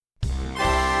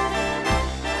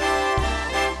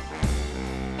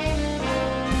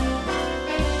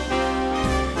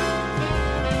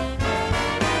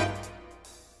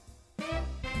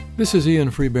This is Ian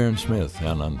Freebairn-Smith,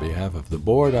 and on behalf of the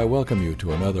board, I welcome you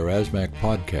to another ASMAC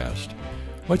podcast.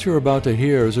 What you're about to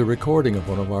hear is a recording of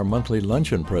one of our monthly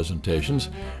Luncheon presentations,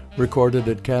 recorded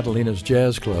at Catalina's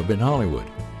Jazz Club in Hollywood.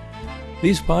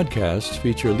 These podcasts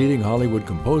feature leading Hollywood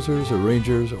composers,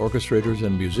 arrangers, orchestrators,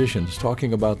 and musicians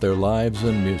talking about their lives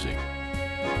and music.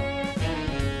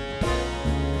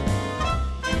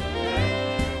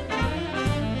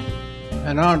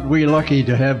 And aren't we lucky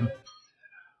to have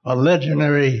a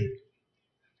legendary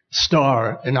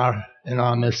star in our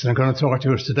midst? And going to talk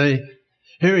to us today.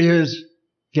 Here he is,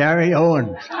 Gary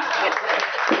Owens.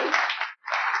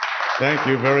 Thank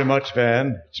you very much,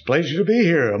 Van. It's a pleasure to be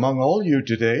here among all you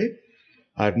today.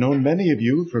 I've known many of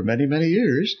you for many, many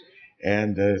years,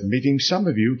 and meeting some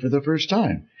of you for the first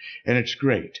time. And it's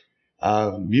great.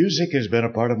 Music has been a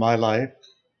part of my life,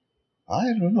 I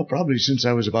don't know, probably since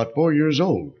I was about 4 years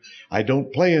old. I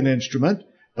don't play an instrument,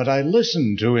 but I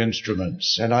listen to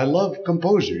instruments, and I love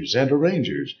composers and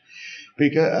arrangers.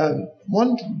 Because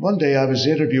one day I was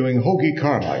interviewing Hoagy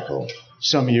Carmichael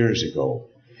some years ago,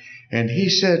 and he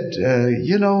said,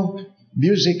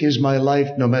 music is my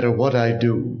life no matter what I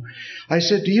do. I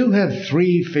said, do you have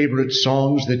 3 favorite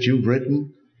songs that you've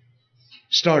written?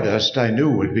 Stardust, I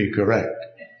knew, would be correct.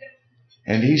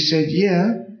 And he said,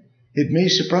 yeah, it may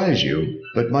surprise you,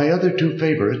 but my other 2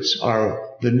 favorites are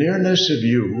The Nearness of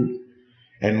You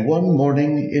and One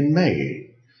Morning in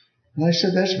May. And I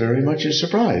said, that's very much a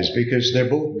surprise, because they're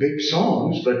both big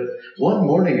songs, but One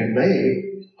Morning in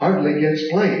May hardly gets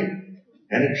played,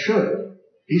 and it should.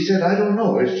 He said, I don't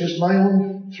know, it's just my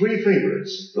own 3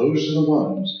 favorites. Those are the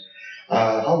ones.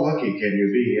 How lucky can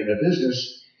you be in a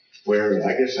business where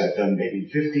I guess I've done maybe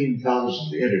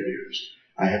 15,000 interviews.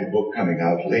 I have a book coming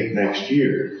out late next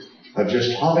year of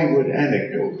just Hollywood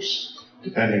anecdotes,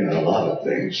 depending on a lot of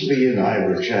things. Lee and I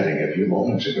were chatting a few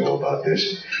moments ago about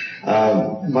this.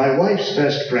 My wife's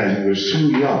best friend was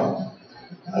Sue Young,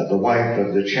 the wife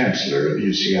of the chancellor of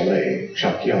UCLA,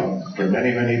 Chuck Young, for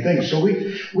many, many things. So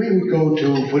we would go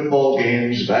to football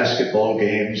games, basketball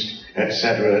games,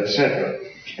 etc.,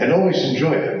 and always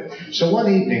enjoy them. So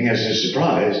one evening, as a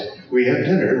surprise, we had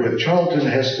dinner with Charlton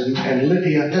Heston and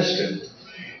Lydia Heston.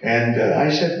 And I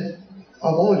said,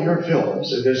 of all your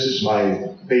films, and this is my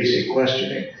basic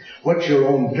questioning, what's your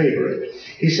own favorite?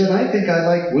 He said, I think I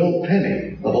like Will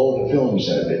Penny of all the films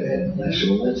I've been in. And I said,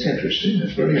 well, that's interesting.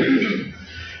 That's very interesting.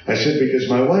 I said, because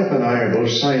my wife and I are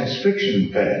both science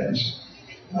fiction fans.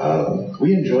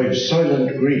 We enjoyed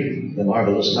Soylent Green, the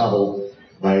marvelous novel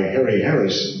by Harry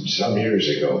Harrison some years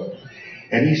ago.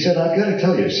 And he said, I've got to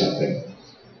tell you something.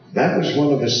 That was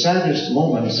one of the saddest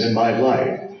moments in my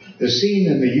life. The scene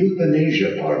in the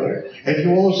euthanasia parlor. Have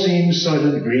you all seen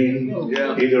Soylent Green? Oh,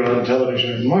 yeah. Either on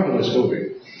television? Marvelous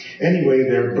movie. Anyway,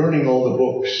 they're burning all the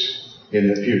books in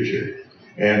the future.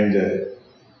 And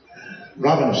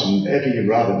Eddie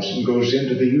Robinson, goes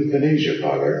into the euthanasia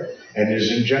parlor and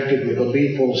is injected with a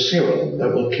lethal serum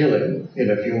that will kill him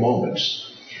in a few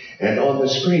moments. And on the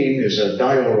screen is a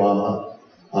diorama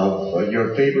of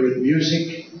your favorite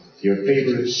music, your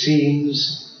favorite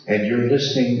scenes, and you're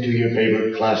listening to your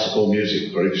favorite classical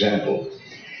music, for example.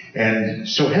 And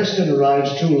so Heston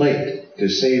arrives too late to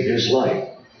save his life.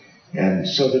 And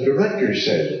so the director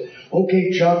said,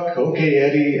 okay, Chuck, okay,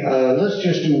 Eddie, let's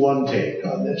just do 1 take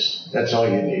on this. That's all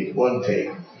you need, 1 take.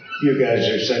 You guys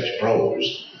are such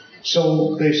pros.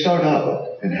 So they start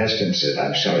out, and Heston said,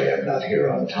 I'm sorry, I'm not here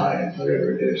on time,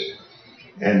 whatever it is.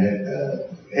 And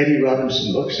Eddie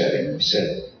Robinson looks at him and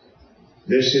said,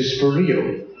 this is for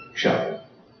real, Chuck.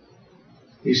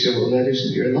 He said, well, that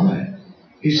isn't your line.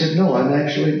 He said, no, I'm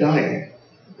actually dying.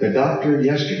 The doctor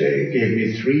yesterday gave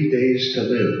me 3 days to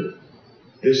live.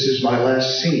 This is my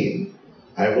last scene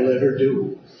I will ever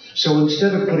do. So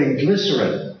instead of putting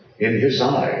glycerin in his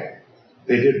eye,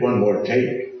 they did 1 more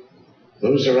take.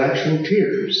 Those are actual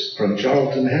tears from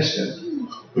Charlton Heston,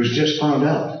 who's just found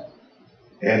out.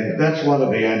 And that's one of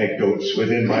the anecdotes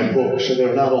within my book. So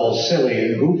they're not all silly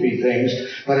and goofy things,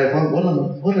 but I thought,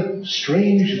 what a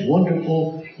strange,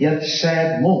 wonderful, yet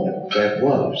sad moment that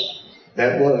was.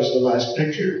 That was the last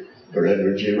picture for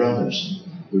Edward G. Robinson,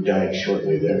 who died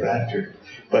shortly thereafter.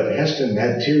 But Heston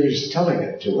had tears telling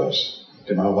it to us,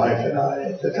 to my wife and I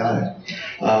at the time.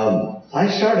 I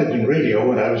started in radio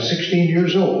when I was 16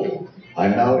 years old.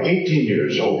 I'm now 18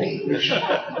 years old, which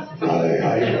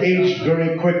I aged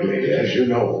very quickly, as you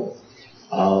know.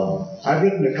 I've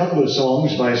written a couple of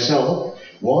songs myself.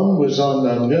 One was on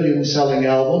the million-selling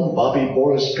album, Bobby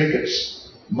Boris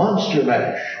Pickett's Monster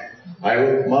Mash. I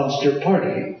wrote Monster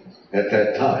Party at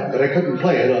that time, but I couldn't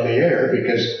play it on the air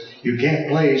because you can't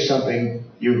play something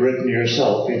you've written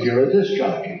yourself if you're a disc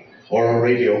jockey. or a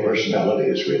radio personality,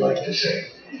 as we like to say,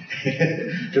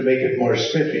 to make it more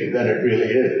spiffy than it really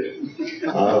is.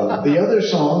 The other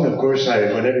song, of course,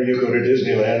 whenever you go to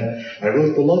Disneyland, I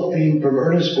wrote the love theme from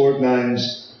Ernest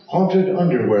Borgnine's Haunted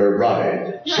Underwear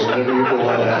Ride. So whenever you go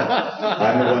on that,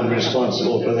 I'm the one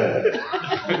responsible for that.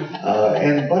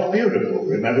 And But Beautiful,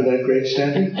 remember that great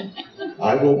standard?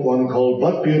 I wrote one called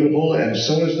But Beautiful, and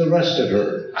so is the rest of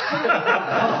her.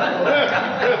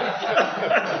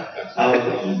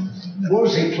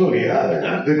 Rosie Clooney,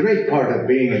 the great part of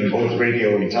being in both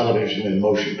radio and television and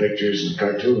motion pictures and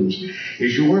cartoons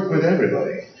is you work with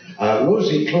everybody.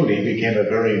 Rosie Clooney became a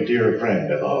very dear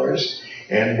friend of ours.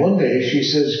 And one day she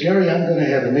says, Gary, I'm going to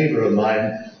have a neighbor of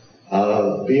mine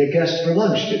be a guest for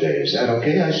lunch today. Is that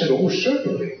okay? I said, oh,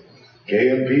 certainly.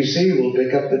 KMPC will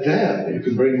pick up the tab. You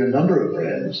can bring a number of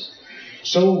friends.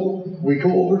 So we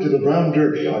go over to the Brown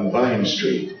Derby on Vine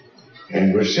Street,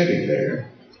 and we're sitting there,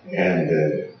 and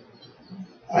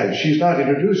she's not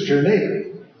introduced her neighbor.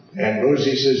 And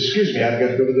Rosie says, excuse me, I've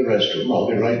got to go to the restroom. I'll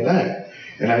be right back.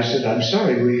 And I said, I'm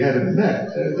sorry, we haven't met.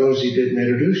 Rosie didn't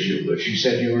introduce you, but she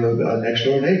said you were a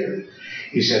next-door neighbor.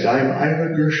 He said, I'm Ira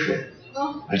Gershwin.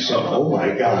 I said, oh,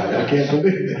 my God, I can't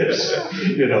believe this.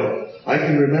 You know, I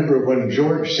can remember when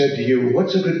George said to you,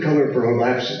 what's a good color for a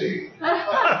Rhapsody?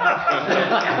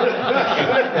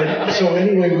 And so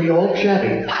anyway, we all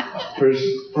chatted for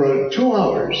 2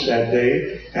 hours that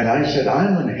day, and I said,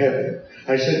 I'm in heaven.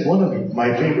 I said, one of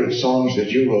my favorite songs that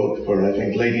you wrote for, I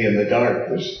think, Lady in the Dark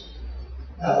was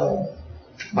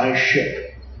My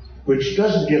Ship, which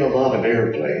doesn't get a lot of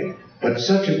airplay, but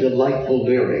such a delightful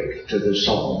lyric to the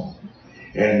song.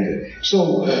 And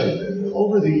so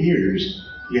over the years,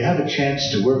 you have a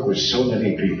chance to work with so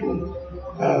many people.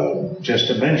 Just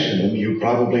to mention them, you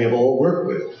probably have all worked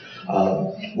with.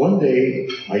 One day,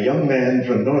 a young man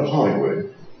from North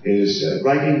Hollywood is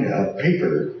writing a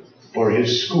paper for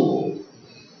his school.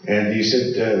 And he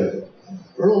said,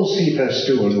 Earl C.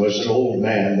 Festoon was an old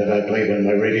man that I played on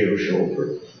my radio show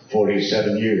for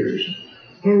 47 years.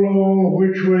 Hello,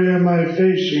 which way am I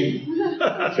facing?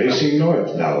 Facing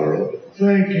north now, Earl.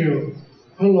 Thank you.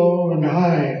 Hello and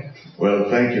hi. Well,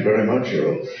 thank you very much,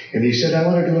 Earl. And he said, I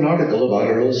want to do an article about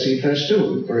Earl C.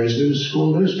 Festoon for his new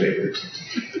school newspaper.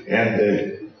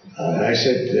 And I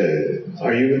said,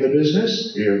 are you in the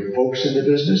business? Are your folks in the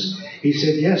business? He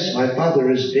said, yes, my father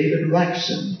is David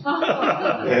Raxon,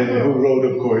 and who wrote,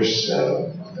 of course,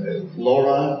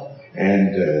 Laura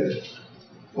and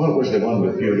what was the one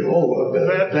with Beautiful? Oh,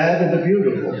 Bad and the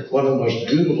Beautiful, one of the most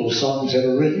beautiful songs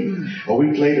ever written. A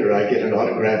week later, I get an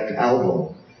autographed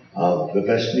album of the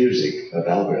best music of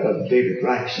David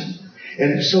Raxon.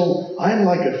 And so I'm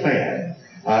like a fan,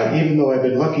 even though I've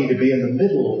been lucky to be in the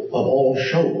middle of all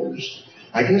shows.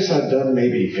 I guess I've done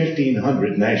maybe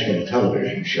 1,500 national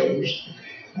television shows,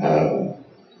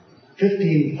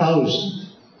 15,000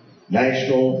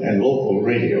 national and local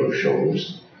radio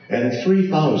shows, and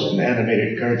 3,000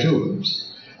 animated cartoons.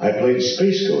 I played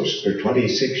Space Ghost for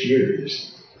 26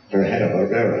 years for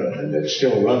Hanna-Barbera, and it's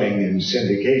still running in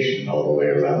syndication all the way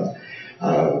around.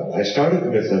 I started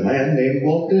with a man named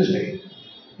Walt Disney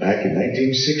back in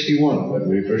 1961 when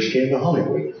we first came to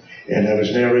Hollywood. And I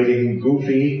was narrating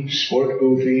Goofy, Sport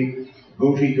Goofy,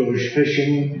 Goofy Goes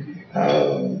Fishing,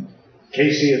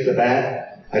 Casey at the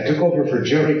Bat. I took over for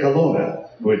Jerry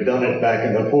Colonna, who had done it back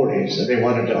in the 40s, and they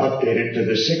wanted to update it to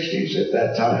the 60s at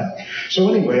that time. So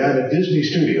anyway, I'm at Disney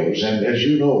Studios, and as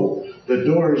you know, the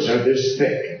doors are this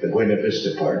thick at the Buena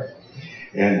Vista Park.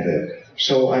 And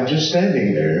so I'm just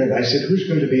standing there, and I said, who's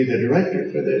going to be the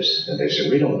director for this? And they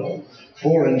said, we don't know.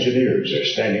 4 engineers are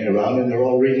standing around, and they're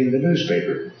all reading the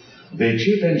newspaper. The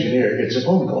chief engineer gets a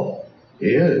phone call. He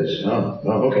is? Oh,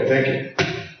 okay, thank you.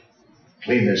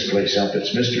 Clean this place up.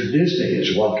 It's Mr. Disney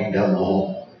is walking down the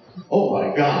hall. Oh,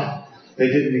 my God. They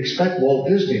didn't expect Walt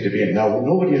Disney to be in. Now,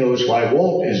 nobody knows why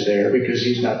Walt is there because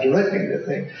he's not directing the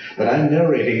thing. But I'm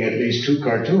narrating at least 2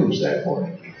 cartoons that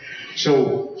morning.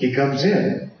 So he comes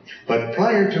in, but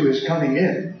prior to his coming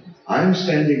in, I'm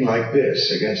standing like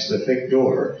this against the thick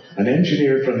door. An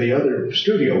engineer from the other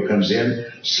studio comes in,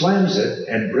 slams it,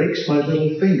 and breaks my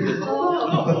little finger.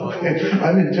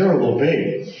 I'm in terrible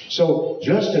pain. So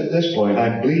just at this point,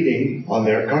 I'm bleeding on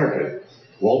their carpet.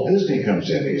 Walt Disney comes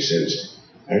in. He says,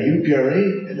 are you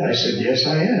Gary? And I said, yes,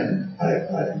 I am.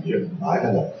 I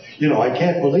don't know. You know, I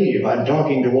can't believe I'm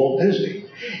talking to Walt Disney.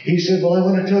 He said, well, I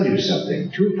want to tell you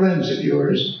something. 2 friends of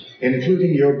yours,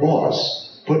 including your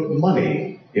boss, put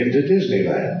money into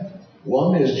Disneyland.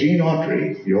 One is Gene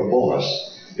Autry, your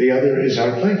boss. The other is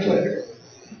Art Linkletter.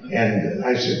 And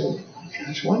I said, well,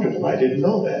 that's wonderful. I didn't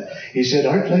know that. He said,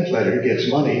 Art Linkletter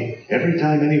gets money every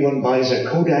time anyone buys a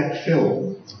Kodak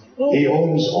film. He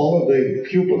owns all of the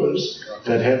cupolas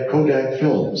that have Kodak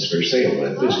films for sale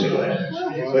at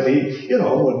Disneyland. But he, you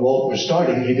know, when Walt was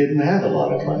starting, he didn't have a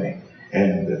lot of money.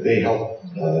 And they helped,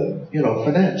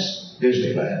 finance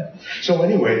Disneyland. So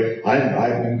anyway,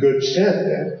 I'm in good stead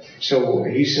then. So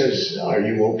he says, "Are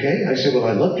you okay?" I said, "Well,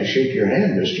 I'd love to shake your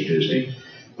hand, Mr. Disney,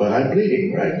 but I'm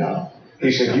bleeding right now."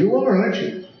 He said, "You are, aren't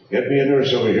you? Get me a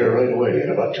nurse over here right away." In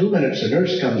about 2 minutes, the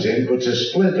nurse comes in, puts a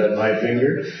splint on my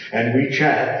finger, and we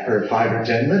chat for 5 or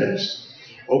 10 minutes.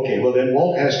 Okay, well then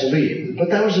Walt has to leave. But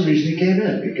that was the reason he came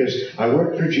in, because I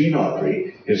worked for Gene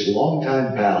Autry, his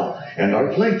longtime pal, and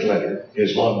Art Linkletter,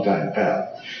 his longtime pal.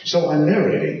 So I'm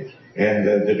narrating, and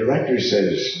the director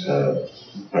says,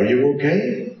 "Are you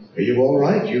okay? Are you all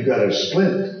right? You've got a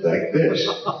splint like this."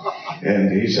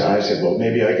 And I said, "Well,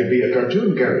 maybe I could be a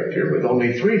cartoon character with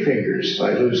only 3 fingers if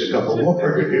I lose a couple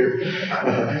more here."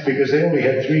 Because they only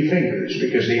had 3 fingers,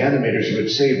 because the animators would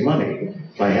save money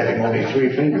by having only 3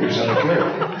 fingers on a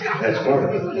character. That's part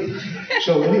of it.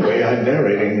 So anyway, I'm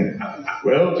narrating,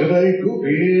 "Well, today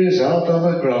Goofy is out on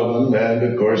the Crowman, and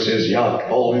of course his yacht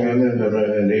falling in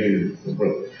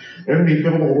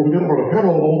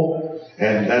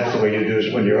and that's the way you do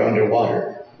it when you're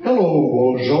underwater.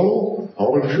 Hello, Joe.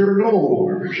 How is your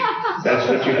nose? That's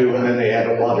what you do, and then they add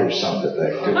a water sound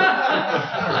effect to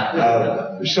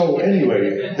it. So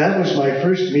anyway, that was my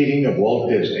first meeting of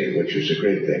Walt Disney, which was a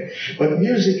great thing. But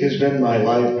music has been my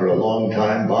life for a long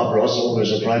time. Bob Russell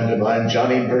was a friend of mine.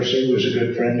 Johnny Mercer was a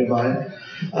good friend of mine.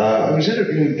 I was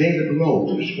interviewing David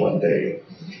Rose one day,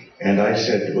 and I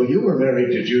said, "Well, you were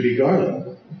married to Judy Garland."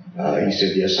 He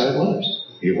said, "Yes, I was."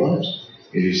 He was.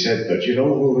 And he said, "But you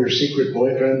know who her secret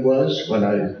boyfriend was when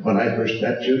I first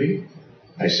met Judy?"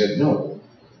 I said, "No."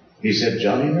 He said,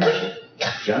 "Johnny Mercer."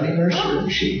 Johnny Mercer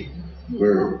and she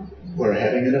were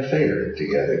having an affair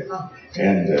together.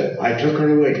 And I took her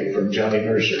away from Johnny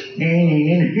Mercer.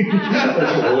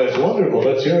 Well, that's wonderful.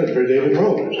 Let's hear it for David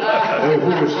Rose,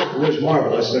 who was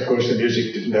marvelous. And, of course, the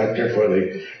music conductor for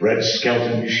the Red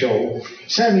Skelton show.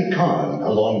 Sammy Kahn,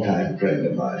 a longtime friend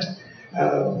of mine.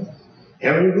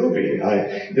 Harry Ruby.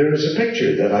 There is a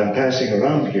picture that I'm passing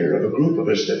around here of a group of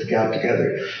us that got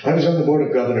together. I was on the board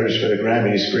of governors for the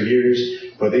Grammys for years,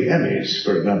 for the Emmys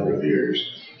for a number of years.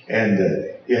 And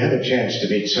you have a chance to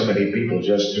meet so many people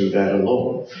just through that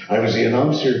alone. I was the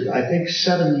announcer, I think,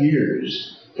 7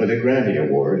 years for the Grammy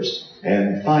Awards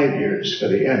and 5 years for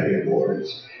the Emmy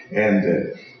Awards.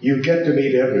 And you get to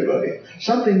meet everybody.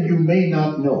 Something you may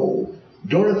not know,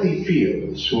 Dorothy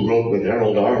Fields, who wrote with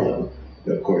Harold Arlen,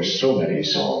 of course, so many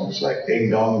songs like Ding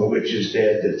Dong, the Witch is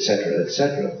Dead, etc.,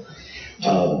 etc.,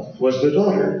 was the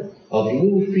daughter of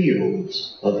Lou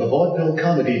Fields of the vaudeville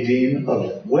comedy team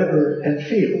of Weber and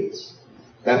Fields.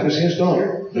 That was his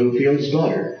daughter, Lou Fields'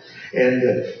 daughter. And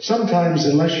sometimes,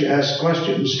 unless you ask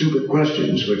questions, stupid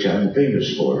questions, which I'm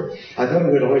famous for, I thought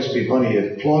it would always be funny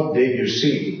if Claude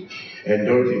Debussy and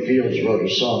Dorothy Fields wrote a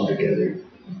song together.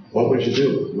 What would you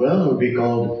do? Well, it would be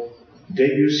called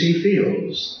Debussy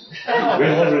Fields. We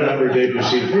all remember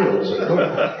Debussy Fields, of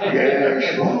course.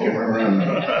 Yes, walking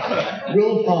around.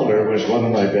 Will Fowler was one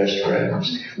of my best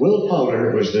friends. Will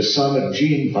Fowler was the son of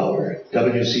Gene Fowler,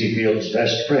 W.C. Fields'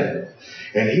 best friend.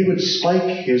 And he would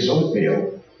spike his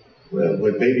oatmeal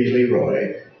with Baby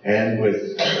Leroy and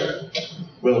with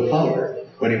Will Fowler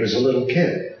when he was a little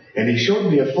kid. And he showed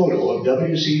me a photo of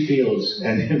W.C. Fields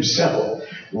and himself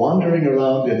wandering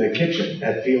around in the kitchen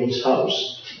at Fields'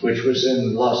 house, which was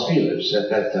in Los Feliz at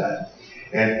that time.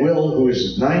 And Will, who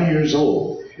is 9 years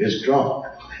old, is drunk.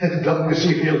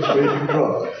 W.C. Fields made him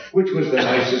drunk, which was the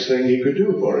nicest thing he could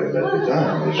do for him at the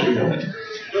time, as you know.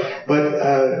 But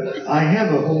I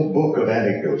have a whole book of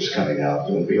anecdotes coming out.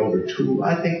 It'll be over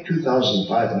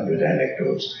 2,500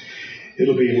 anecdotes.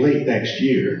 It'll be late next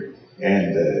year.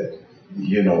 And,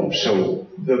 so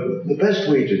the best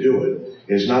way to do it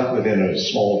is not within a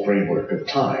small framework of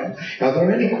time. Are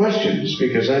there any questions?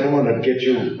 Because I don't want to get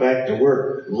you back to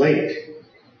work late.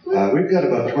 We've got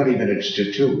about 20 minutes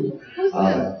to 2.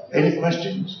 Any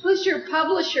questions? Who's your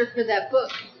publisher for that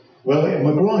book? Well,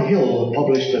 McGraw-Hill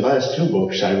published the last 2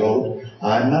 books I wrote.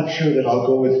 I'm not sure that I'll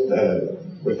go with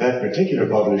that particular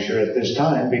publisher at this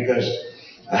time, because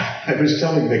I was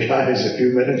telling the guys a few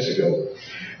minutes ago,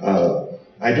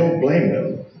 I don't blame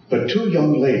them, but 2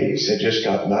 young ladies had just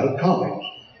gotten out of college,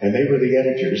 and they were the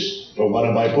editors for one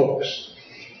of my books.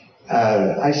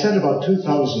 I sent about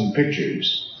 2,000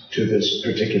 pictures to this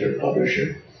particular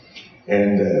publisher,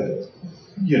 and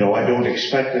I don't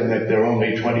expect them, if they're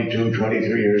only 22,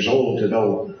 23 years old, to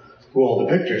know who all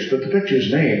the pictures, but the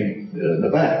picture's name in the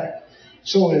back.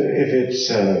 So if it's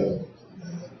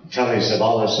Telly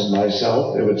Savalas and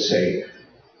myself, it would say,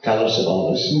 Tallis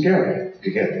Savalas and Gary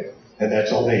together. And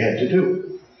that's all they had to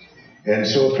do. And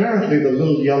so apparently the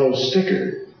little yellow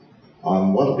sticker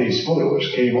on one of these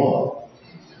photos came off.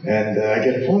 And I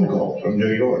get a phone call from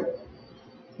New York.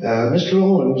 Mr.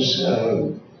 Owens,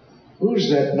 who's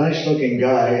that nice-looking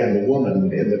guy and the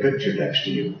woman in the picture next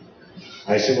to you?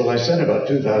 I said, well, I sent about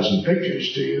 2,000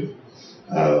 pictures to you.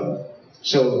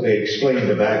 So they explained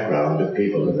the background of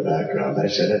people in the background. I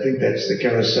said, I think that's the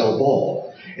Carousel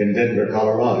Ball in Denver,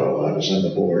 Colorado. I was on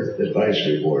the board, the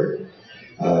advisory board.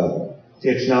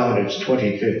 It's now in its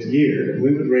 25th year.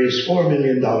 We would raise $4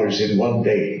 million in one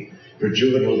day for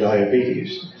juvenile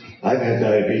diabetes. I've had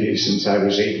diabetes since I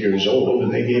was 8 years old,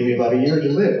 and they gave me about a year to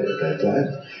live at that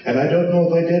time. And I don't know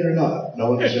if I did or not.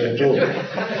 No one has ever told me.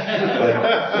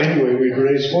 But anyway, we've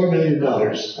raised $4 million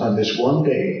on this one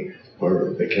day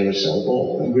for the Carousel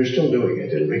Ball, and we're still doing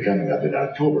it. It'll be coming up in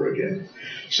October again.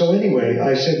 So anyway,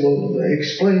 I said, well,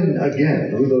 explain again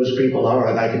who those people are,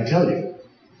 and I can tell you.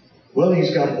 Well,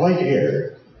 he's got white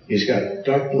hair. He's got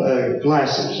dark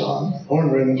glasses on,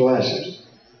 horn-rimmed glasses.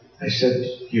 I said,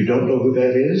 you don't know who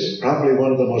that is? Probably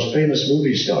one of the most famous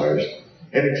movie stars.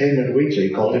 Entertainment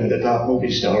Weekly called him the top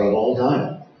movie star of all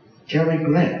time. Cary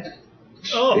Grant.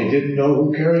 Oh. They didn't know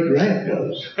who Cary Grant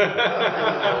was.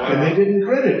 And they didn't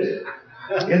credit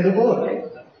it in the book.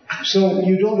 So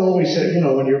you don't always say,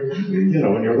 when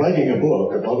you're writing a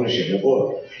book or publishing a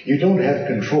book, you don't have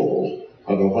control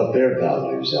over what their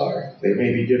values are. They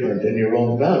may be different than your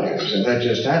own values, and that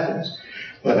just happens.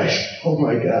 But I said, oh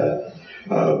my God,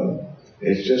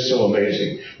 it's just so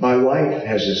amazing. My wife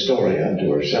has a story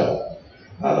unto herself.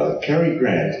 Cary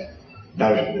Grant,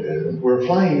 now we're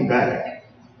flying back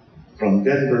from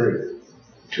Denver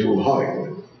to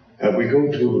Hollywood. We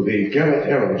go to the Garrett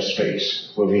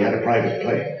Aerospace, where we had a private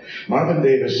plane. Marvin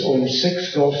Davis owned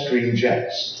 6 Gulfstream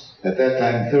jets. At that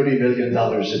time, $30 million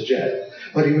a jet.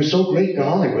 But he was so great to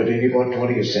Hollywood, and he bought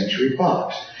 20th Century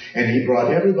Fox. And he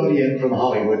brought everybody in from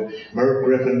Hollywood, Merv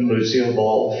Griffin, Lucille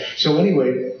Ball. So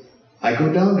anyway, I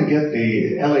go down to get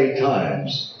the LA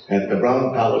Times at the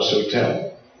Brown Palace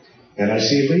Hotel. And I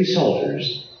see Lee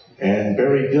Salters and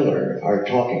Barry Diller are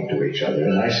talking to each other.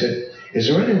 And I said, is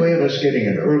there any way of us getting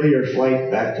an earlier flight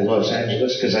back to Los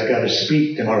Angeles? Because I got to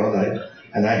speak tomorrow night,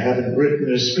 and I haven't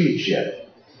written a speech yet.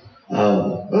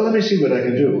 Well, let me see what I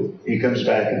can do. He comes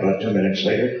back about 2 minutes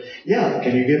later. Yeah,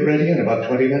 can you get ready in about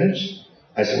 20 minutes?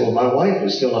 I said, well, my wife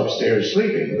is still upstairs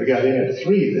sleeping. We got in at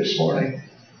 3 this morning.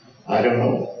 I don't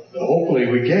know. Hopefully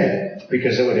we can,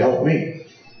 because it would help me.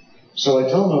 So I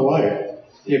tell my wife,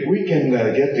 if we can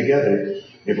get together,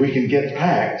 if we can get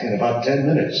packed in about 10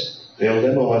 minutes, they'll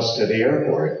limo us to the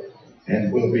airport,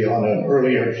 and we'll be on an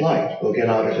earlier flight. We'll get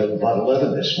out at about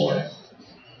 11 this morning.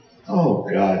 Oh,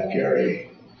 God, Gary,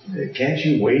 can't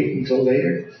you wait until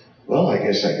later? Well, I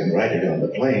guess I can write it on the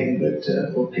plane, but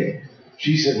okay.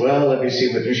 She said, well, let me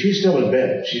see what... She's still in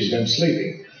bed. She's been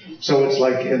sleeping. So it's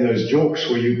like in those jokes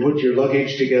where you put your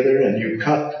luggage together and you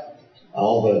cut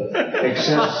all the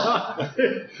excess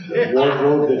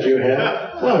wardrobe that you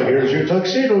have. Well, here's your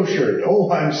tuxedo shirt. Oh,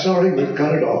 I'm sorry, we've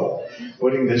cut it off.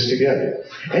 Putting this together.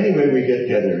 Anyway, we get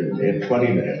together in 20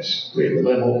 minutes. The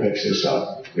limo picks us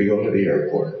up. We go to the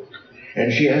airport.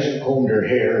 And she hasn't combed her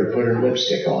hair or put her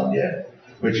lipstick on yet,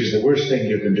 which is the worst thing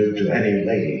you can do to any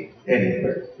lady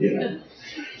anywhere,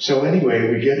 So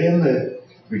anyway, we get in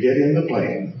the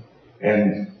plane,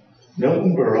 and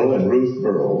Milton Berle and Ruth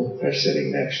Berle are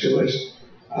sitting next to us.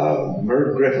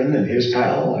 Merv Griffin and his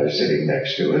pal are sitting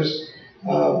next to us.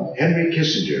 Henry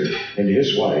Kissinger and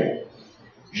his wife.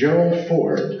 Gerald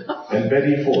Ford and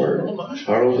Betty Ford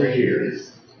are over here.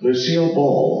 Lucille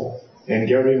Ball and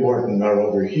Gary Morton are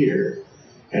over here.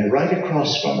 And right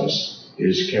across from us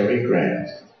is Cary Grant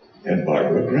and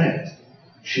Barbara Grant.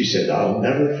 She said, I'll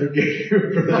never forgive you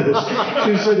for this.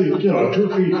 She said, 2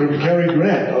 feet from Cary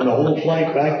Grant on the whole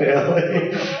flight back to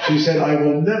L.A. She said, I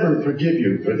will never forgive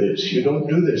you for this. You don't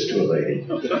do this to a lady.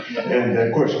 And,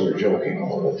 of course, we're joking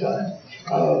all the time.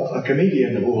 A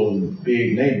comedian who will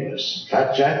be nameless,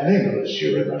 Fat Jack Nameless,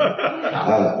 you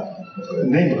remember.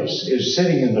 Nameless is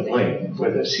sitting in the plane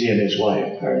with us. He and his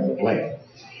wife are in the plane.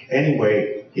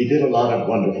 Anyway, he did a lot of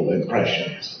wonderful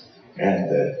impressions.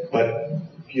 But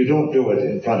you don't do it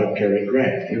in front of Cary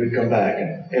Grant. He would come back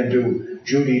and do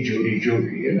Judy, Judy,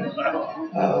 Judy,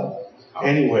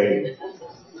 Anyway,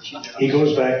 he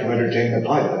goes back to entertain the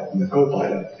pilot and the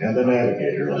co-pilot and the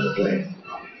navigator on the plane.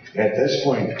 At this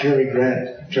point, Cary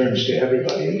Grant turns to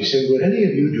everybody and he said, would any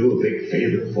of you do a big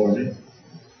favor for me?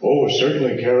 Oh,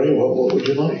 certainly, Cary. What would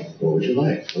you like? What would you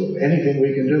like? Well, anything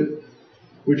we can do.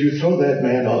 would you throw that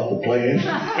man off the plane?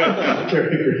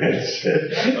 Cary Grant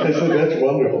said. I said, that's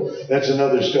wonderful. That's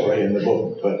another story in the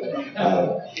book. But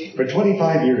for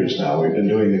 25 years now, we've been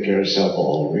doing the Carousel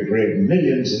Ball. We've raised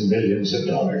millions and millions of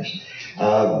dollars.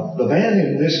 The man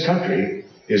in this country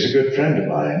is a good friend of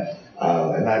mine,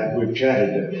 and we've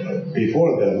chatted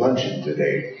before the luncheon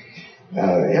today.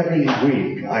 Every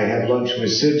week, I have lunch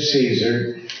with Sid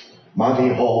Caesar,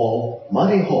 Monty Hall.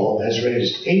 Monty Hall has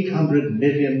raised $800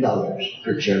 million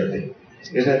for charity.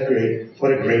 Isn't that great?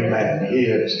 What a great man he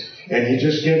is. And he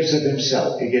just gives of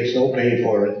himself. He gets no pay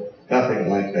for it, nothing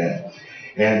like that.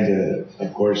 And,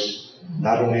 of course,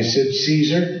 not only Sid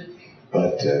Caesar,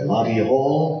 but Monty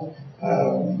Hall,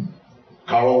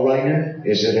 Carl Reiner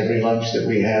is at every lunch that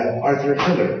we have, Arthur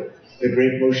Hiller, the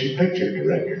great motion picture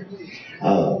director.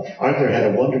 Arthur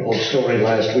had a wonderful story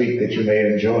last week that you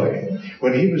may enjoy.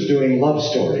 When he was doing Love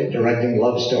Story, directing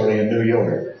Love Story in New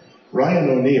York, Ryan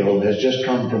O'Neal has just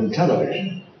come from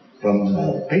television, from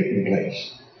Peyton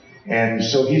Place. And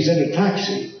so he's in a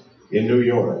taxi in New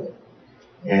York.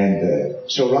 And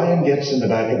so Ryan gets in the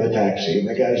back of the taxi, and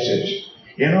the guy says,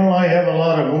 you know, I have a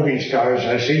lot of movie stars.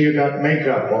 I see you got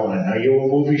makeup on. Are you a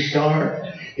movie star?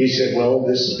 He said, well,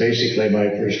 this is basically my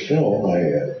first film.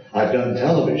 I've done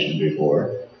television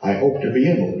before. I hope to be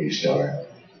a movie star.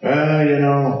 You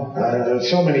know,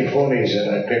 so many phonies that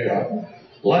I pick up.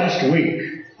 Last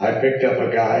week, I picked up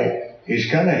a guy. He's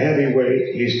kind of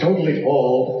heavyweight. He's totally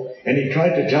bald. And he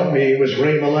tried to tell me he was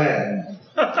Ray Milland.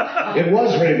 It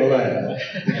was Ray Milland.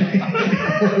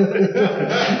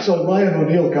 So Ryan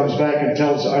O'Neal comes back and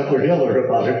tells Arthur Hiller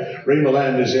about it. Ray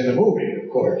Milland is in the movie, of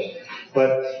course.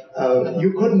 But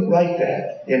you couldn't write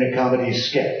that in a comedy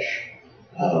sketch.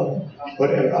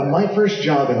 But my first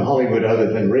job in Hollywood,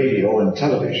 other than radio and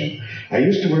television, I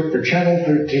used to work for Channel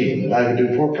 13, and I would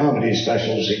do 4 comedy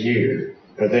specials a year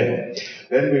for them.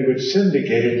 Then we would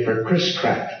syndicate it for Chris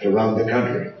Kraft around the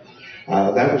country.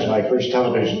 That was my first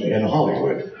television in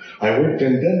Hollywood. I worked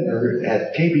in Denver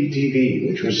at KBTV,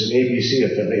 which was an ABC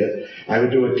affiliate. I would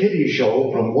do a kiddie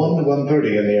show from 1 to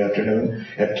 1:30 in the afternoon.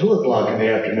 At 2 o'clock in the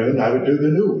afternoon, I would do the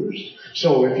news.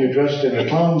 So if you dressed in a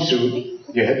clown suit,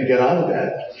 you had to get out of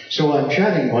that. So I'm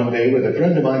chatting one day with a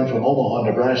friend of mine from Omaha,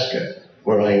 Nebraska,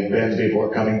 where I had been before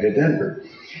coming to Denver.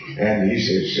 And he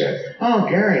says, oh,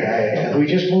 Gary, we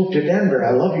just moved to Denver.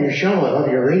 I love your show. I love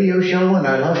your radio show, and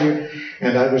I love your...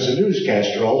 And I was a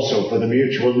newscaster also for the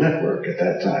Mutual Network at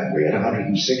that time. We had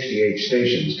 168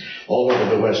 stations all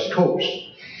over the West Coast.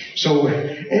 So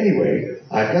anyway,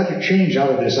 I've got to change out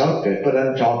of this outfit, but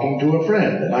I'm talking to a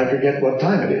friend, and I forget what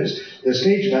time it is. The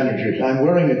stage manager, I'm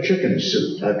wearing a chicken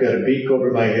suit. I've got a beak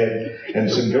over my head and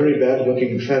some very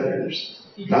bad-looking feathers.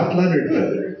 Not Leonard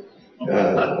Feather,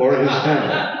 or his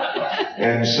family.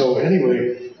 And so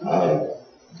anyway,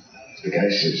 the guy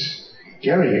says,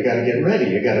 Gary, you got to get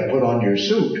ready. You got to put on your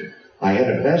suit. I had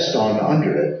a vest on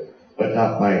under it, but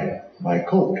not my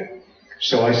coat.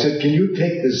 So I said, can you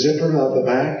take the zipper out the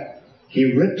back?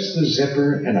 He rips the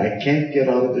zipper, and I can't get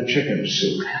out of the chicken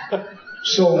suit.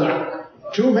 So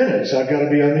 2 minutes, I've got to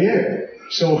be on the air.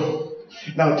 So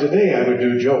now today I would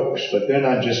do jokes, but then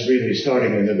I'm just really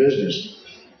starting in the business.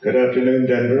 Good afternoon,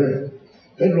 Denver.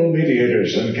 Federal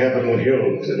mediators on Capitol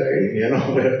Hill today. You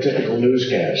know, we have typical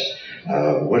newscast,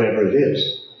 whatever it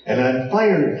is. And I'm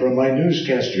fired from my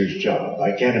newscaster's job.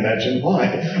 I can't imagine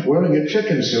why. Wearing a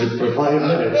chicken suit for 5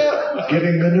 minutes,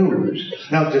 giving the news.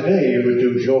 Now today you would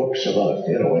do jokes about,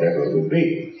 you know, whatever it would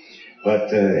be.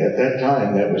 But at that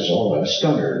time, that was all a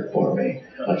stunner for me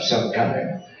of some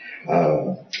kind.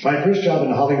 My first job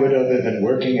in Hollywood, other than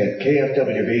working at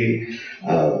KFWV,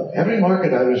 every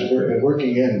market I was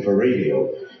working in for radio,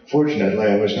 fortunately,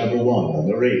 I was #1 on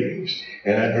the ratings,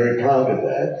 and I'm very proud of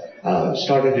that.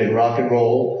 Started in rock and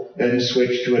roll, then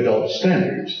switched to adult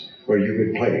standards, where you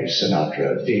could play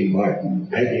Sinatra, Dean Martin,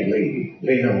 Peggy Lee,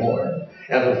 Lena Horne,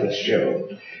 Ella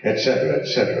Fitzgerald, etc.,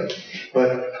 etc.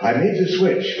 But I made the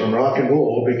switch from rock and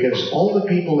roll because all the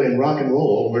people in rock and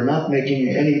roll were not making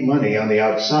any money on the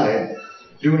outside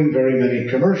doing very many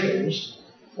commercials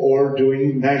or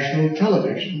doing national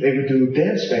television. They would do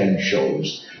dance band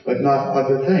shows, but not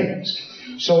other things.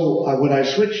 So when I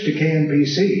switched to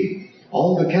KMPC,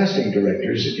 all the casting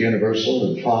directors at Universal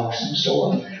and Fox and so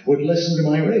on would listen to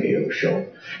my radio show.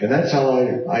 And that's how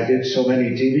I did so many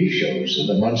TV shows, and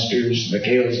the Munsters,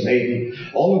 McHale's Maiden,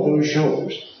 all of those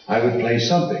shows, I would play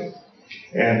something.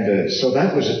 And so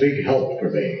that was a big help for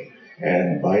me.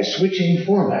 And by switching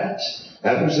formats,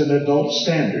 that was an adult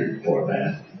standard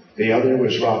format. The other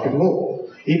was rock and roll.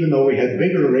 Even though we had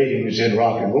bigger ratings in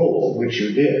rock and roll, which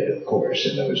you did, of course,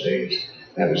 in those days,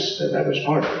 that was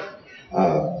part of it.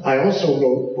 I also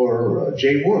wrote for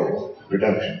Jay Ward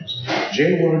Productions.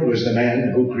 Jay Ward was the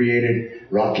man who created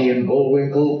Rocky and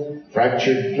Bullwinkle,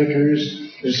 Fractured Flickers.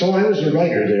 And so I was a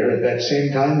writer there at that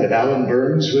same time that Alan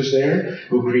Burns was there,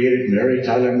 who created Mary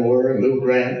Tyler Moore, Lou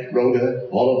Grant, Rhoda,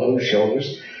 all of those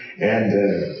shows.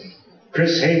 And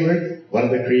Chris Hayward, one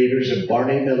of the creators of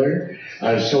Barney Miller.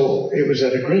 So it was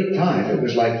at a great time. It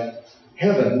was like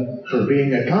heaven for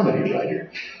being a comedy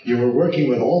writer. You were working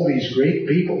with all these great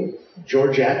people.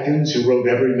 George Atkins, who wrote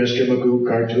every Mr. Magoo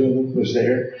cartoon, was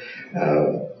there.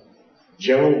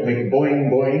 Gerald McBoing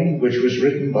Boing, which was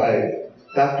written by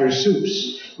Dr.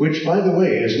 Seuss, which, by the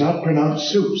way, is not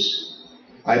pronounced Seuss.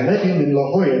 I met him in La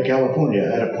Jolla, California,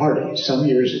 at a party some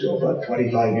years ago, about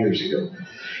 25 years ago.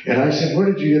 And I said,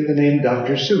 where did you get the name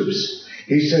Dr. Seuss?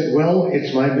 He said, well,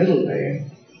 it's my middle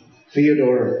name,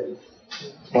 Theodore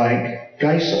blank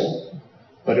Geisel,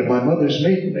 but it's my mother's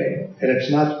maiden name, and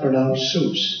it's not pronounced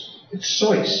Seuss. It's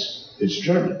Seuss. It's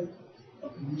German.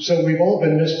 So we've all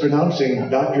been mispronouncing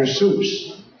Dr.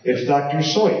 Seuss. It's Dr.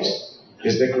 Seuss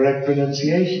is the correct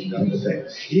pronunciation of the thing.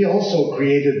 He also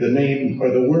created the name or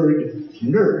the word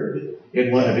nerd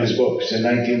in one of his books in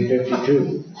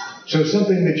 1952. So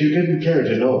something that you didn't care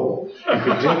to know, you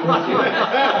could take with you.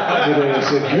 He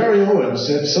said, Gary Owens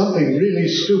said something really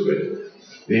stupid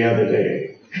the other day.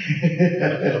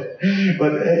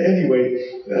 But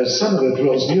anyway, some of the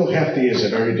thrills. Neil Hefti is a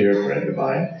very dear friend of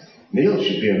mine. Neil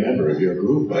should be a member of your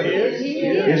group, by the way.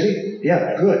 Is he?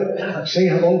 Yeah, good. Say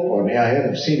hello for me. I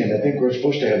haven't seen him. I think we're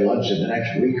supposed to have lunch in the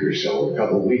next week or so, a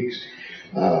couple of weeks.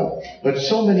 But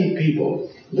so many people.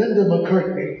 Linda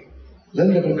McCartney.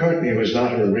 Linda McCartney was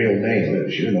not her real name,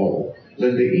 as you know.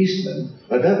 Linda Eastman.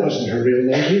 But that wasn't her real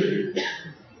name either.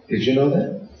 Did you know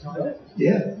that?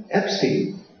 Yeah.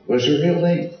 Epstein was her real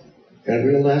name. Her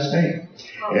real last name.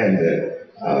 And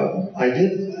I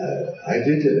did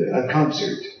a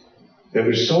concert that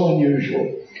was so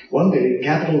unusual. One day,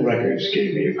 Capitol Records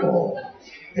gave me a call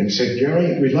and said,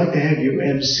 Gary, we'd like to have you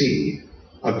MC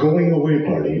a going-away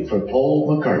party for Paul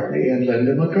McCartney and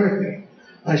Linda McCartney.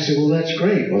 I said, well, that's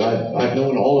great. Well, I've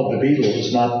known all of the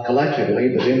Beatles, not collectively,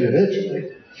 but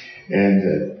individually.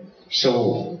 And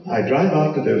so I drive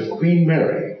out to the Queen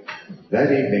Mary.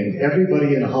 That evening,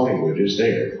 everybody in Hollywood is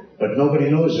there, but nobody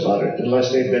knows about it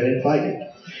unless they've been invited.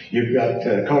 You've got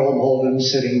Carl Malden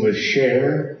sitting with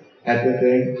Cher at the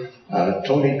thing,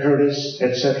 Tony Curtis,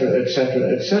 etc.,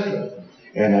 etc., etc.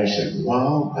 And I said,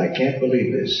 wow, I can't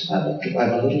believe this. I'm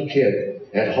a little kid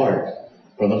at heart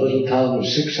from a little town of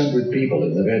 600 people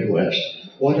in the Midwest.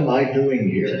 What am I doing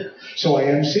here? So I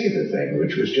emceed the thing,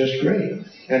 which was just great.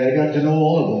 And I got to know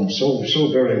all of them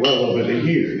so very well over the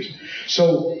years.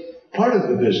 So part of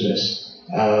the business,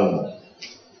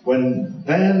 when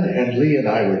Van and Lee and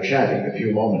I were chatting a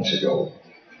few moments ago,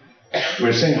 we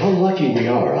were saying how lucky we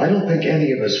are. I don't think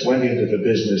any of us went into the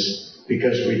business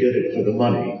because we did it for the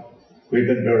money. We've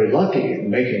been very lucky in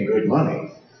making good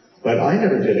money. But I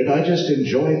never did it. I just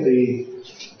enjoyed the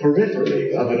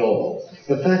periphery of it all.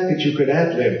 The fact that you could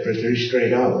ad-lib for 3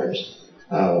 straight hours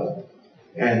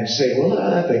and say, well,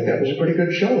 I think that was a pretty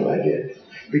good show I did.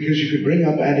 Because you could bring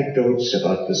up anecdotes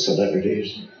about the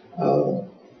celebrities.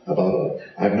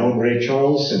 I've known Ray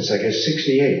Charles since, I guess,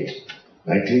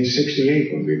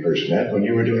 1968 when we first met, when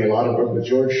you were doing a lot of work with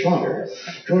George Schlatter.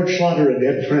 George Schlatter and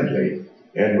Ed Friendly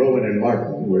and Rowan and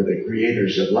Martin were the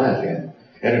creators of Laugh-In.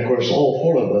 And of course, all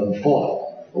 4 of them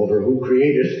fought over who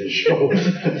created the show.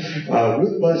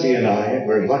 Ruth Buzzy and I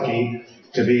were lucky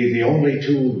to be the only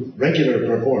 2 regular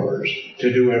performers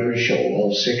to do every show,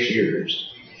 all 6 years.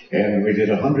 And we did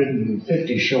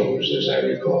 150 shows, as I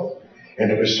recall.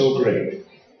 And it was so great.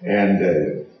 And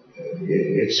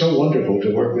it's so wonderful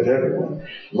to work with everyone.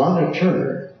 Lana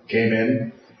Turner came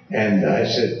in, and I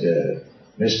said,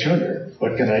 Miss Turner,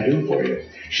 what can I do for you?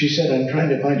 She said, I'm trying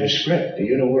to find a script. Do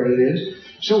you know where it is?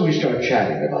 So we start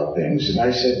chatting about things, and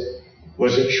I said,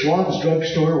 was it Schwab's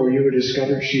drugstore where you were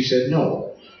discovered? She said,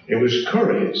 no. It was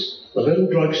Curry's, the little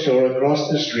drugstore across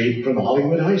the street from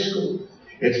Hollywood High School.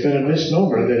 It's been a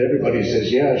misnomer that everybody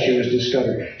says, yeah, she was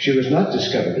discovered. She was not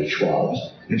discovered at Schwab's,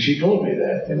 and she told me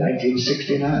that in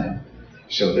 1969.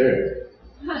 So there.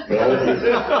 But all of the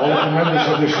members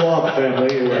of the Schwab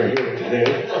family who are here today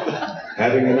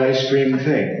having an ice cream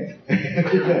thing.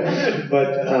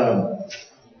 But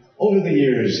over the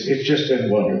years, it's just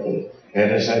been wonderful.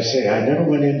 And as I say, I never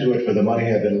went into it for the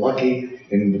money. I've been lucky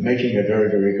in making a very,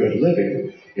 very good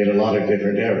living in a lot of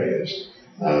different areas.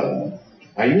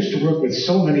 I used to work with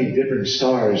so many different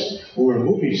stars who were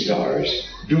movie stars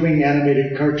doing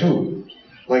animated cartoons.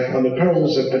 Like on The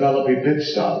Perils of Penelope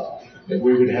Pitstop,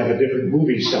 we would have a different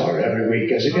movie star every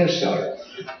week as a guest star.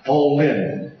 Paul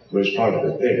Lynde was part of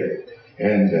it there.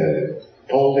 And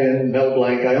called in Mel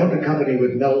Blanc. I owned a company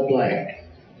with Mel Blanc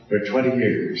for 20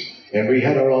 years, and we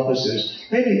had our offices.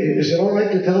 Maybe, is it all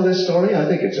right to tell this story? I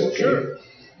think it's okay. Sure.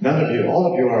 None of you, all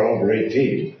of you are over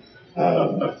 18.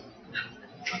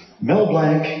 Mel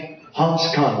Blanc, Hans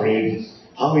Conried,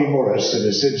 Howie Morris in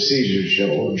the Sid Caesar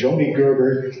Show, Joni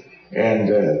Gerber, and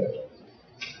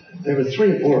there were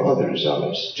 3 or 4 others of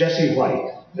us. Jesse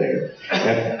White there.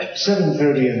 At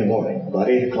 7:30 in the morning, about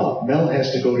 8 o'clock, Mel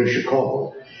has to go to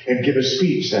Chicago and give a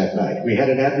speech that night. We had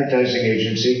an advertising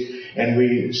agency, and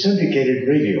we syndicated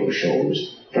radio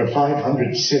shows for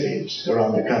 500 cities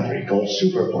around the country called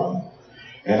Super Fun.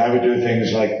 And I would do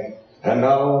things like, and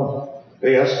now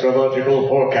the astrological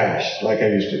forecast, like I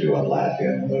used to do on Laugh-In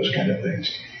and those kind of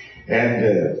things.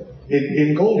 And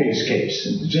in Goldie's case,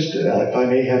 just if I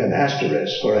may have an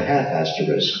asterisk or a half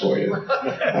asterisk for you,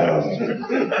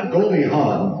 Goldie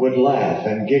Hawn would laugh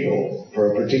and giggle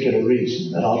for a particular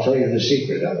reason, and I'll tell you the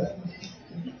secret of it.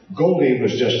 Goldie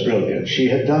was just brilliant. She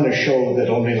had done a show that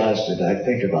only lasted, I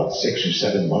think, about 6 or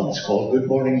 7 months called Good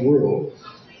Morning World.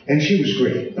 And she was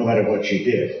great, no matter what she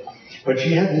did. But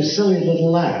she had this silly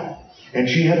little laugh. And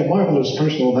she had a marvelous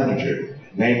personal manager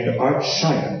named Art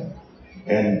Simon.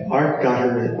 And Art got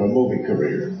her a movie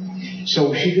career.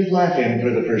 So she did Laugh-In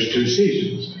for the first 2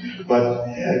 seasons. But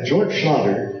George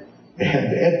Schlatter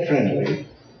and Ed Friendly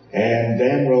and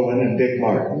Dan Rowan and Dick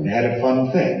Martin had a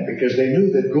fun thing because they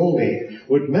knew that Goldie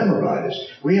would memorize.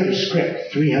 We had a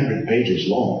script 300 pages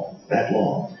long, that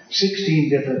long, 16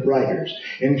 different writers,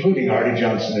 including Artie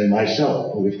Johnson and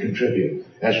myself, who would contribute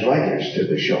as writers to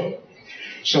the show.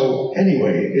 So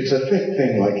anyway, it's a thick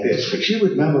thing like this, but she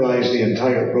would memorize the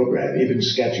entire program, even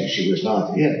sketches she was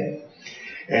not in.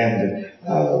 And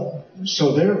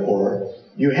so therefore,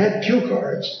 you had cue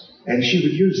cards, and she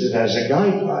would use it as a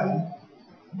guideline,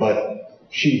 but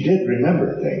she did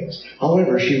remember things.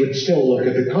 However, she would still look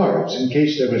at the cards in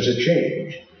case there was a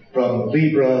change from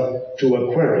Libra to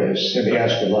Aquarius in the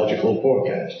astrological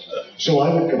forecast. So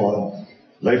I would come on,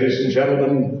 ladies and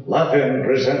gentlemen, Laugh-In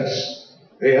presents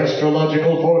the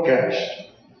astrological forecast.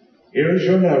 Here's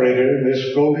your narrator,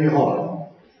 Miss Goldie Hawn.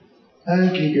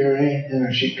 Thank you, Gary.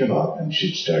 And she'd come up and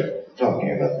she'd start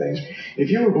talking about things. If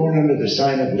you were born under the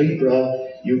sign of Libra,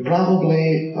 you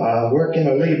probably work in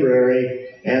a library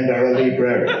and are a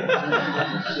librarian.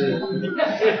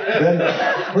 Then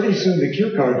pretty soon the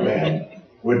cue card man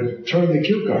would turn the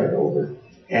cue card over,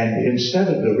 and instead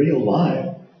of the real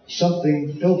line,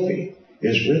 something filthy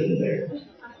is written there.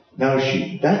 Now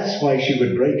that's why she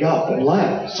would break up and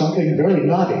laugh. Something very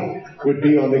naughty would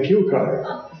be on the cue card.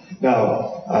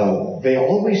 Now, they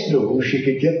always knew she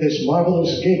could get this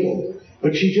marvelous giggle,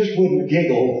 but she just wouldn't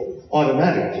giggle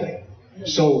automatically.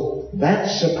 So that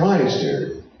surprised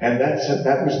her, and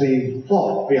that was the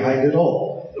thought behind it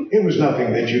all. It was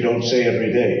nothing that you don't say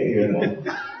every day, you know.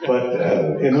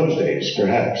 But in those days,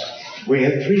 perhaps. We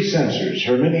had 3 censors,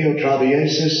 Herminio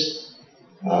Traviesis,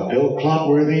 Bill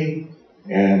Clotworthy,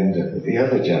 and the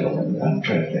other gentleman, I'm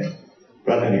trying to think.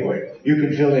 But anyway, you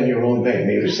can fill in your own name.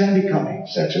 It was Sandy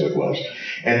Cummings, that's who it was.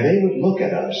 And they would look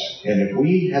at us, and if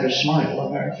we had a smile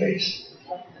on our face,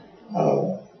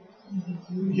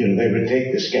 they would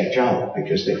take the sketch out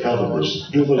because they felt it was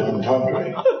double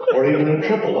entendre, or even a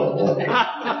triple entendre.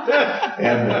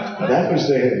 And that was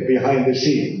the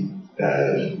behind-the-scene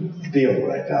deal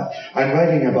right now. I'm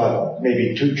writing about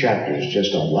maybe 2 chapters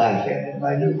just on Laugh-In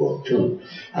my new book, too.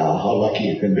 How lucky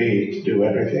you can be to do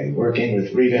everything. Working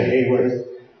with Rita Hayworth,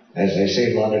 as I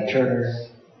say, Lana Turner,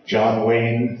 John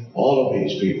Wayne, all of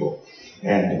these people.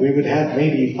 And we would have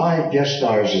maybe 5 guest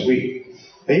stars a week.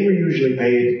 They were usually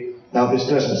paid, now this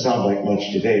doesn't sound like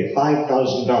much today,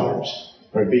 $5,000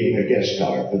 for being a guest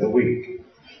star for the week.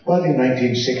 But in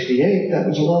 1968, that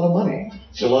was a lot of money.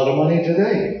 It's a lot of money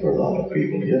today for a lot of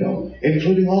people,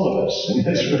 including all of us in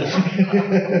this room.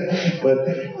 But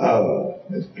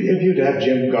if you'd have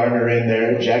Jim Garner in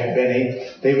there, Jack Benny,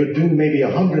 they would do maybe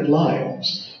 100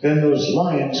 lines. Then those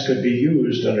lines could be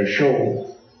used on a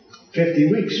show 50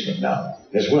 weeks from now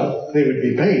as well. They would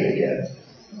be paid again,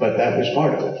 but that was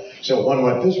part of it. So one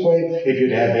went this way. If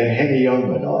you'd have Henny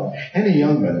Youngman on. Henny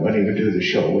Youngman, when he would do the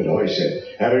show, would always say,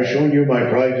 "Have I shown you my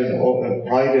pride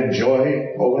and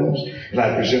joy, Owens?" And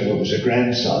I presume it was a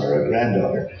grandson or a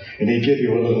granddaughter. And he'd give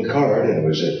you a little card, and it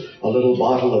was a little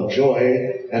bottle of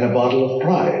joy and a bottle of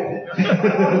pride.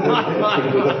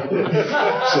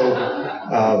 So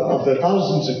of the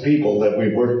thousands of people that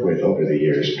we've worked with over the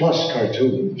years, plus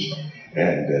cartoons,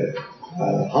 and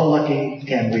how lucky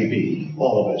can we be,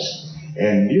 all of us?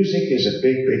 And music is a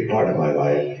big, big part of my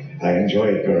life. I enjoy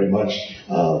it very much.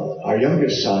 Our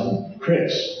youngest son,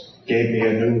 Chris, gave me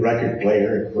a new record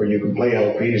player where you can play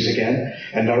LPs again.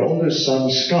 And our oldest son,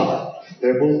 Scott,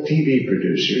 they're both TV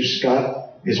producers.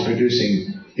 Scott is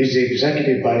producing, he's the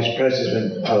executive vice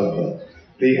president of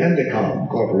the Endicom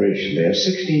Corporation. They have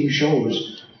 16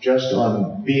 shows just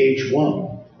on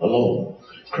VH1 alone.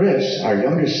 Chris, our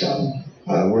youngest son,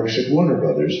 works at Warner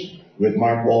Brothers with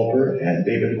Mark Walper and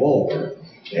David Walper,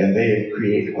 and they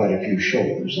create quite a few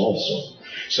shows also.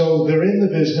 So they're in the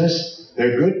business,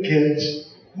 they're good kids,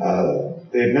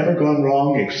 they've never gone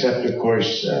wrong except, of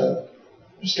course,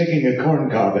 sticking a corn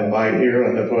cob in my ear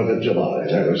on the 4th of July.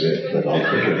 That was it, but I'll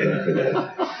forgive them for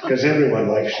that, because everyone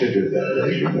likes to do that,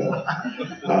 as you know.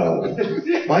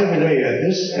 By the way, at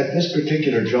this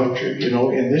particular juncture, you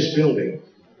know, in this building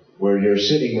where you're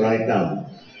sitting right now,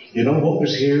 you know what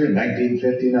was here in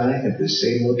 1959 at this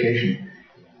same location?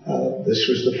 This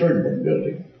was the Fernman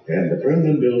Building, and the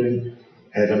Fernman Building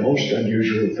had a most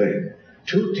unusual thing.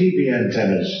 2 TV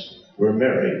antennas were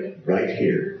married right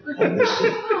here on this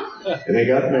thing. They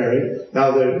got married.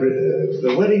 Now,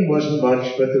 the wedding wasn't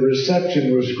much, but the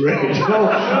reception was great.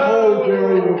 Oh,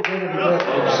 Jerry, you're going to be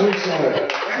I'm so sorry.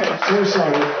 I'm so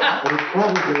sorry. But it's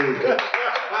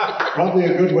probably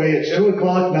a good way. It's 2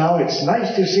 o'clock now. It's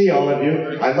nice to see all of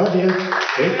you. I love you.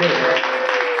 Take care.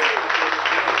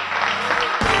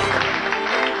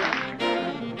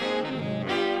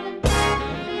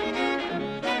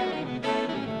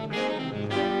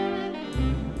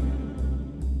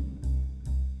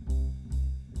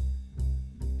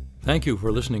 Thank you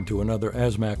for listening to another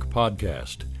ASMAC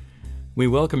podcast. We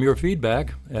welcome your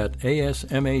feedback at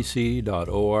asmac.org.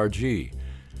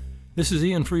 This is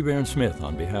Ian Freebairn Smith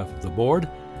on behalf of the board,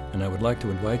 and I would like to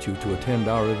invite you to attend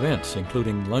our events,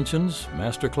 including luncheons,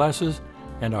 master classes,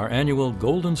 and our annual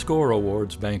Golden Score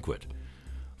Awards banquet.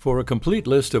 For a complete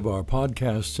list of our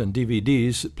podcasts and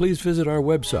DVDs, please visit our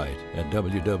website at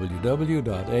www.asmac.org.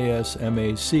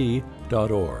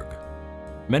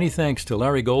 Many thanks to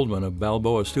Larry Goldman of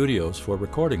Balboa Studios for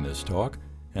recording this talk,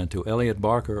 and to Elliot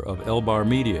Barker of Elbar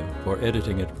Media for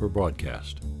editing it for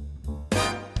broadcast.